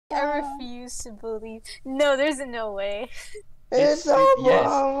I refuse to believe. No, there's no way. It's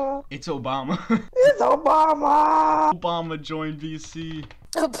Obama. Yes, it's Obama. It's Obama. Obama joined VC.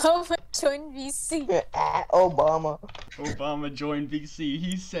 Obama joined VC. At Obama. Obama joined VC.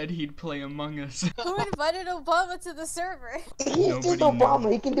 He said he'd play Among Us. Who invited Obama to the server? He's just Nobody Obama.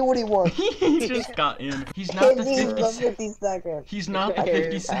 knows. He can do what he wants. He just got in. He's not the He's the 50 52nd. He's not the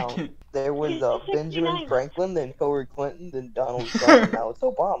 52nd. There was Benjamin Franklin, then Hillary Clinton, then Donald Trump, and now it's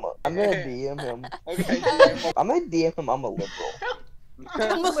Obama. I'm gonna DM him. Okay. I'm gonna DM him. I'm a liberal.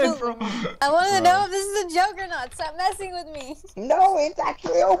 Liberal. I want to know if this is a joke or not. Stop messing with me. No, it's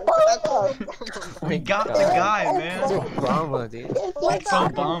actually Obama. We got the guy, man. It's Obama, dude. It's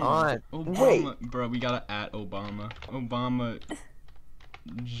Obama. on. Obama. Bro, we gotta at Obama. Obama,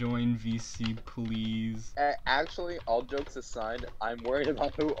 join VC, please. Actually, all jokes aside, I'm worried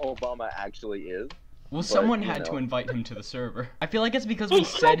about who Obama actually is. Well, someone you had to know. invite him to the server. I feel like it's because we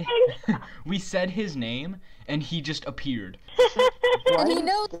said we said his name and he just appeared. And he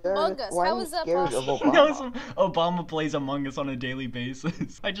knows Among Us. Why How are you is that scared of possible? Obama? Obama plays Among Us on a daily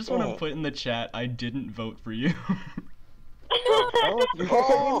basis. I just want to Oh. put in the chat, I didn't vote for you.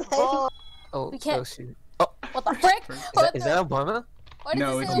 Oh, Oh, We can't- oh shoot. What the frick? Is that Obama? Why does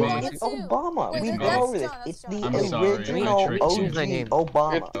No, it it's say me. Obama it's too? Obama. Wait, We that's go over this. John, that's It's the John. I'm sorry, I original tricked you. Choose my name.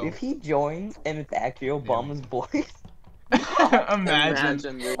 Obama. If he joins and it's actually Obama's voice,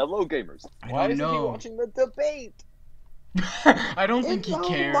 Imagine. Hello, gamers. I Why don't isn't he know. watching the debate? I don't think he it's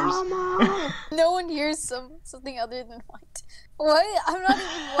cares. Obama. No one hears something other than white. What? I'm not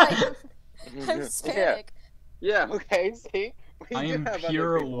even white. I'm Hispanic. Yeah, okay, see? We I do am have other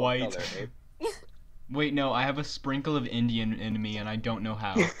pure people of white. color, Abe. Wait, no, I have a sprinkle of Indian in me and I don't know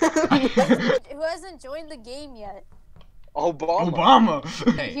how. Who hasn't joined the game yet? Obama. Obama!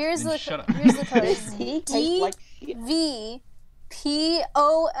 Hey, Here's then the shut up. here's the code. Does he taste like shit? DVPOLQ.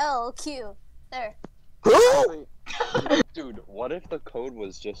 There. Who? Dude, what if the code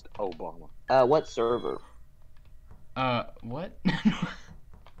was just Obama? What server? What?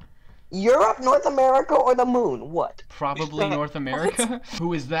 Europe, North America, or the moon? What? Probably North America?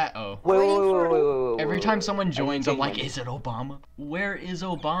 Who is that? Oh. Wait, Waiting for- Every wait, time wait. someone joins, I'm like, change is it Obama? Where is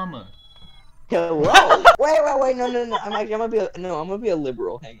Obama? Hello? wait, no. I'm gonna be a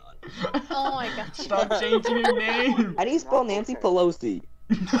liberal. Hang on. Oh my gosh. Stop changing your name! How do you spell Nancy Pelosi?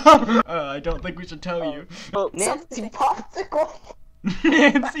 I don't think we should tell you. Nancy Popsicle?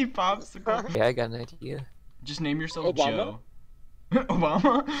 Nancy Popsicle. Yeah, I got an idea. Just name yourself Obama? Joe.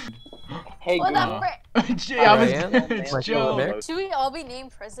 Obama? Hey, What Google. the frick? Jay, I was, I am. it's Like Joe. America. Should we all be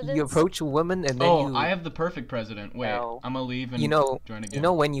named presidents? You approach a woman and then Oh, you, I have the perfect president. Wait, L. I'm gonna leave and you know, join again. you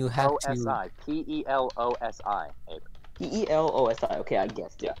know when you have to. OSI. Pelosi. Abe. Pelosi. Okay, I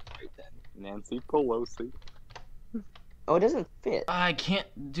guessed it. Yeah. Right then. Nancy Pelosi. Oh, it doesn't fit. I can't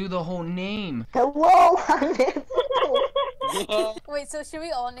do the whole name. Hello, I'm Nancy. Wait, so should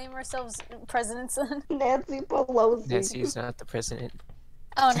we all name ourselves presidents then? Nancy Pelosi. Nancy is not the president.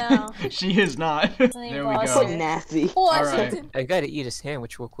 Oh no. She is not. There we boss. go. Put Nancy. Washington. I gotta eat a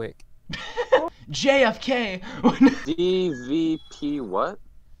sandwich real quick. JFK. DVP what?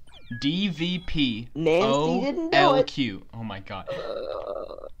 DVP. Nancy didn't know it. OLQ. Oh my god.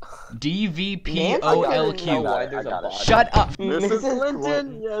 Nancy DVPOLQ. doesn't know why I there's a got it. bot. Shut up. Mrs.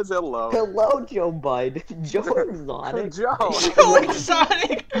 Clinton. Yes, hello. Hello, Joe Biden. Joe Exotic. Joe. So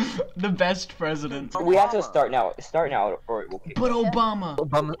exotic. The best president. We have to start now. Start now, or it will kick. But Obama.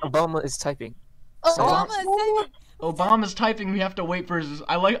 Obama is typing. Obama is saying Obama's typing. We have to wait for his.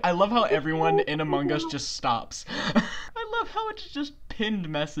 I love how everyone in Among Us just stops. I love how it's just pinned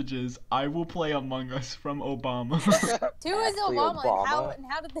messages. I will play Among Us from Obama. who is Actually, Obama, and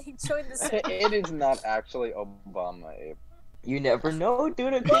how did they join this? It is not actually Obama, Abe. You never know,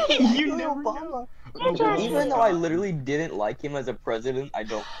 dude. It could be You actually never Obama. know. Even though I literally didn't like him as a president, I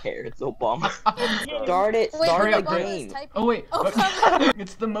don't care. It's Obama. Start it. Wait, Start wait, the Obama game. is typing. Oh wait, Obama.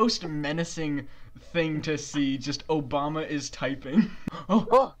 it's the most menacing thing to see. Just Obama is typing. Oh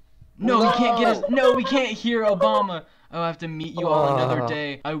Oh, no, we can't get his. No, we can't hear Obama. I'll have to meet you all another Oh.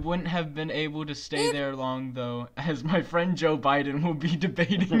 day. I wouldn't have been able to stay there long though, as my friend Joe Biden will be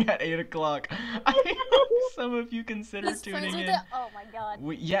debating at 8 o'clock. I hope some of you consider He's friends tuning with in. it? Oh my god.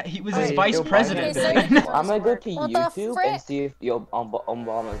 Yeah, he was Hey, his vice Joe Biden. president. Okay, so I'm gonna go to What the YouTube frick? and see if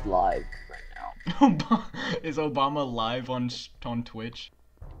Obama's live right now. Is Obama live on Twitch?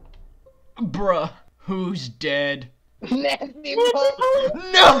 Bruh, who's dead? Nancy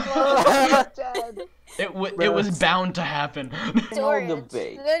No! Pelosi. It was bound to happen. Storage.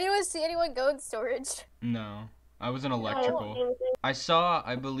 debate. Did anyone see anyone go in storage? No, I was in electrical.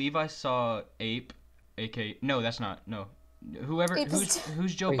 I believe I saw Ape, aka, no, that's not, no. Whoever It who's just-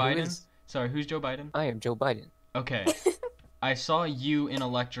 who's Joe Wait, who Biden? is- Sorry, who's Joe Biden? I am Joe Biden. Okay. I saw you in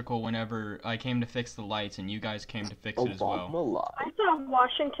electrical whenever I came to fix the lights, and you guys came to fix it as well. Obama lied. I saw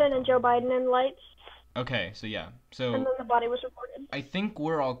Washington and Joe Biden in lights, Okay, so yeah. and So then the body was reported. I think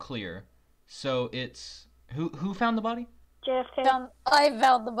we're all clear. So it's who found the body? JFK. I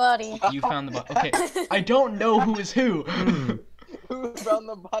found the body. You found the body. Okay. I don't know who is who. Who found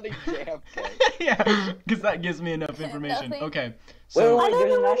the body? JFK. Yeah, because that gives me enough information. Nothing. Okay. Wait, So wait, there's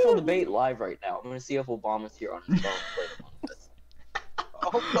a know national who- debate live right now. I'm gonna see if Obama's here on his phone.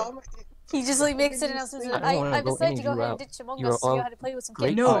 Obama. He just like makes it announcements. I don't I wanna vote decided any to go of you ahead and out. ditch Among You are Us to know all how to play with some great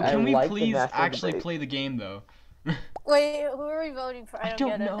kids. no, I can we like the please national actually debate. play the game though? Wait, who are we voting for? I I don't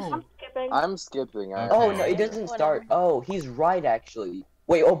don't get know. I'm skipping. I'm skipping. Okay. Oh no, it doesn't start. Oh, he's right actually.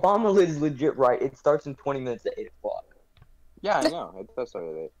 Wait, Obama is legit right. It starts in 20 minutes at 8 o'clock. Yeah, I know. It does start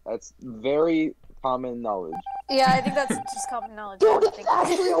at 8. That's very common knowledge. it. Yeah, I think that's just common knowledge. I Dude, don't it's think-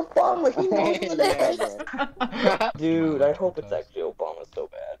 actually Obama. He knows what it Yeah, is. bro. Dude, I hope it's actually Obama so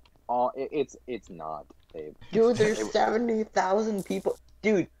bad. It's not, Dave. Dude, there's 70,000 people.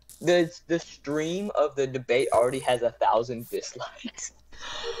 Dude, the stream of the debate already has 1,000 dislikes.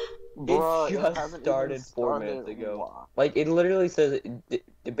 Bruh, It just hasn't even started 4 started. minutes ago. Wow. Like, it literally says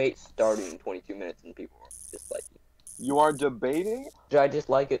debate starting in 22 minutes and people are just like, You are debating? should I just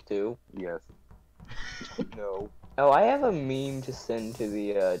like it too? Yes. No. Oh, I have a meme to send to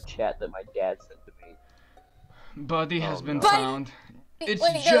the chat that my dad sent to me. Buddy has Oh, been no. found. It's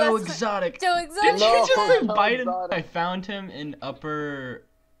Wait, no, Joe that's- Exotic. Joe Did Exotic. you No, just say no, Biden? Exotic. I found him in upper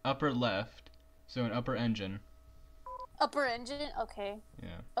left, so an upper engine. Upper engine. Okay. Yeah.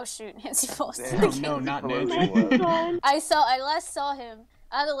 Oh shoot, Nancy Pelosi. Damn. No, not Hello, Nancy. everyone. Fine. I last saw him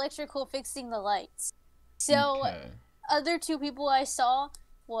at electrical fixing the lights. So Okay. other two people I saw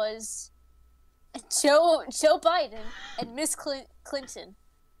was Joe Biden and Miss Clinton.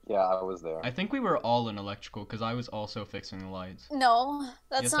 Yeah, I was there. I think we were all in electrical because I was also fixing the lights. No,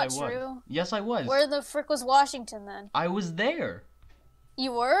 that's Yes, not I was. true. Yes, I was. Where the frick was Washington then? I was there.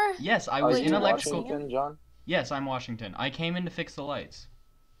 You were? Yes, I Are was Wait, in you electrical. Washington, John? Yes, I'm Washington. I came in to fix the lights.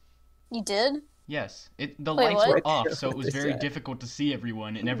 You did? Yes, the Wait, lights were what? off, so it was What is very that? difficult to see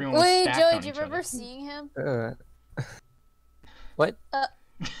everyone, and everyone was Wait, stacked Joe, on do you each remember other. seeing him? What?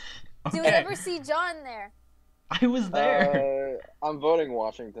 Do you Okay, ever see John there? I was there. I'm voting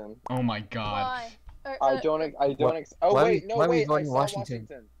Washington. Oh my god. Why? Or, I don't. Why- Oh why wait, we- no why we wait. I voting saw Washington?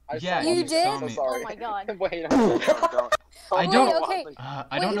 I Yeah, saw you you did? saw I'm so me. sorry. Oh my god. Wait, I'm don't. I Wait, don't. okay.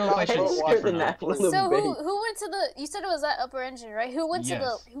 I don't Wait, know if I no, should no, skip Washington. or not. National So debate. who went to the? You said it was that upper engine, right? Who went to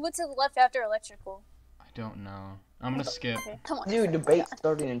Yes. the? Who went to the left after electrical? I don't know. I'm gonna skip. Okay, come on. Dude, debate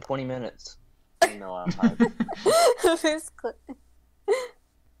starting in 20 minutes. No, I'm hyped. Miss Clinton.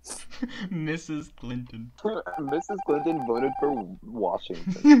 Mrs. Clinton. Mrs. Clinton voted for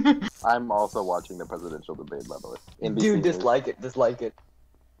Washington. I'm also watching the presidential debate, by the way. NBC Dude, News. dislike it, dislike it.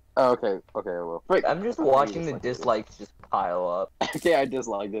 Oh, okay, well. Frick. I'm just watching the dislikes just pile up. Okay, I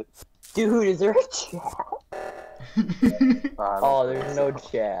disliked it. Dude, is there a chat? Oh, there's no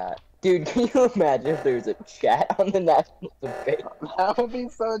chat. Dude, can you imagine if there's a chat on the national debate? That would be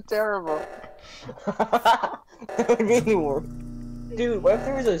so terrible. That would be the worst. Dude, what if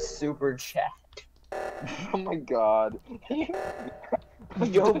there was a super chat? Oh my god.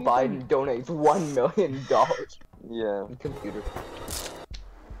 Joe Biden donates $1 million. Yeah, Computer.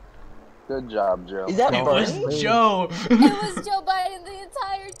 good job, Joe. Is that It Bernie? was Joe. It was Joe Biden the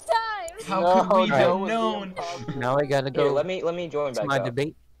entire time. How could we that have would be known? impossible. Now I gotta Here, go let me join to back my up.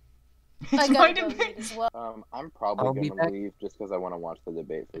 debate. I It's my gotta go debate. read as well. I'm I'll probably be gonna back. leave just because I want to watch the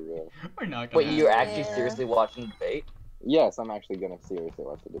debate for real. We're not gonna. Wait, you're actually Yeah. seriously watching the debate? Yes, I'm actually gonna seriously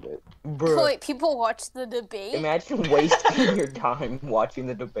watch the debate. Bruh. Wait, people watch the debate? Imagine wasting your time watching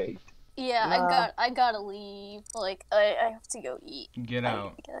the debate. Yeah, Nah. I gotta leave. Like, I have to go eat. Get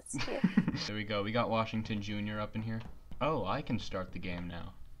out. I guess. Yeah. There we go. We got Washington Jr. up in here. Oh, I can start the game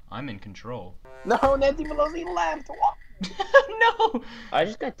now. I'm in control. No, Nancy Pelosi left. No! I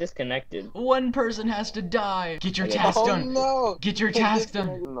just got disconnected. One person has to die. Get your Okay. task Oh done. no! Get your task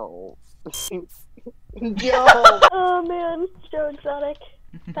done. No. Joe. Oh man, Joe Exotic.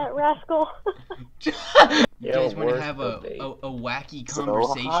 That rascal. You Yeah, guys want to worst have a debate. wacky So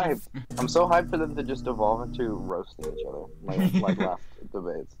conversation? hyped. I'm so hyped for them to just evolve into roasting each other, like last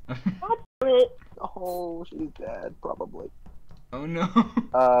debates. Wait, Oh, she's dead, probably. Oh no.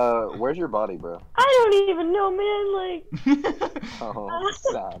 Where's your body, bro? I don't even know, man. Like, Oh,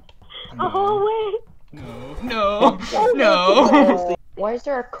 sad. a hallway. No. No. No. Honestly, why is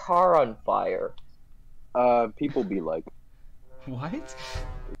there a car on fire? People be like, What?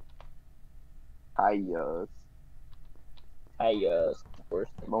 hi,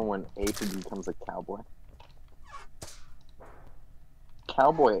 Worst. When Ape becomes a cowboy.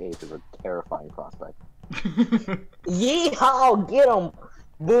 Cowboy Ape is a terrifying prospect. Yeehaw! Get him!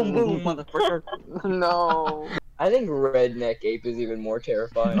 Boom, boom, motherfucker. No. I think Redneck Ape is even more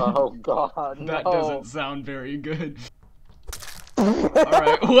terrifying. Oh god. That no. doesn't sound very good.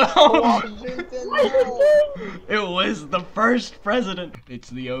 Alright, well. Washington, no. It was the first president. It's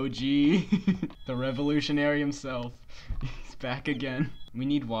the OG. The revolutionary himself. He's back again. We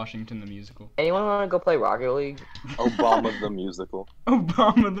need Washington the musical. Anyone want to go play Rocket League? Obama the musical.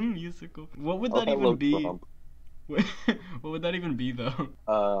 Obama the musical. What would that hello, even be? Trump. What would that even be though?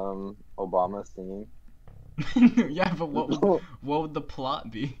 Obama singing. Yeah, but what would the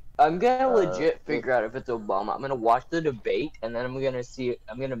plot be? I'm gonna legit figure out if it's Obama. I'm gonna watch the debate and then I'm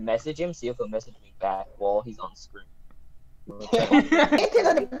gonna message him, see if he'll message me back while he's on screen. Into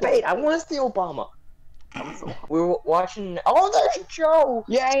the debate. I want to see Obama. We were watching. Oh, there's Joe.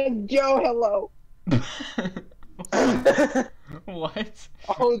 Yeah, Joe. Hello. What?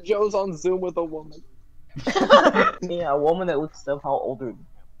 Oh, Joe's on Zoom with a woman. Yeah, a woman that looks somehow older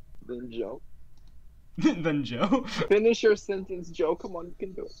Then Joe. Then Joe. Finish your sentence, Joe. Come on, you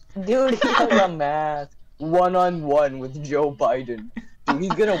can do it. Dude, he has a mask. 1-on-1 with Joe Biden. Dude,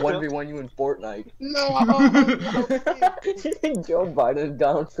 he's gonna 1v1 you in Fortnite. No. Joe Biden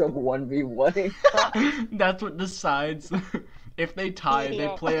Donald Trump 1v1. That's what decides. If they tie, they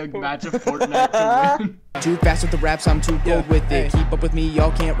play a match of Fortnite to win. Too fast with the raps, I'm too good with it. Keep up with me,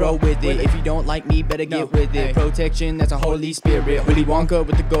 y'all can't roll with it. If you don't like me, better get with it. Protection, that's a holy spirit. Willy Wonka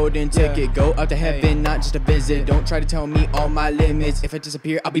with the golden ticket. Go up to heaven, not just a visit. Don't try to tell me all my limits. If I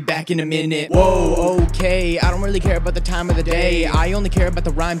disappear, I'll be back in a minute. Whoa, okay, I don't really care about the time of the day. I only care about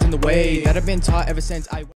the rhymes and the way that I've been taught ever since I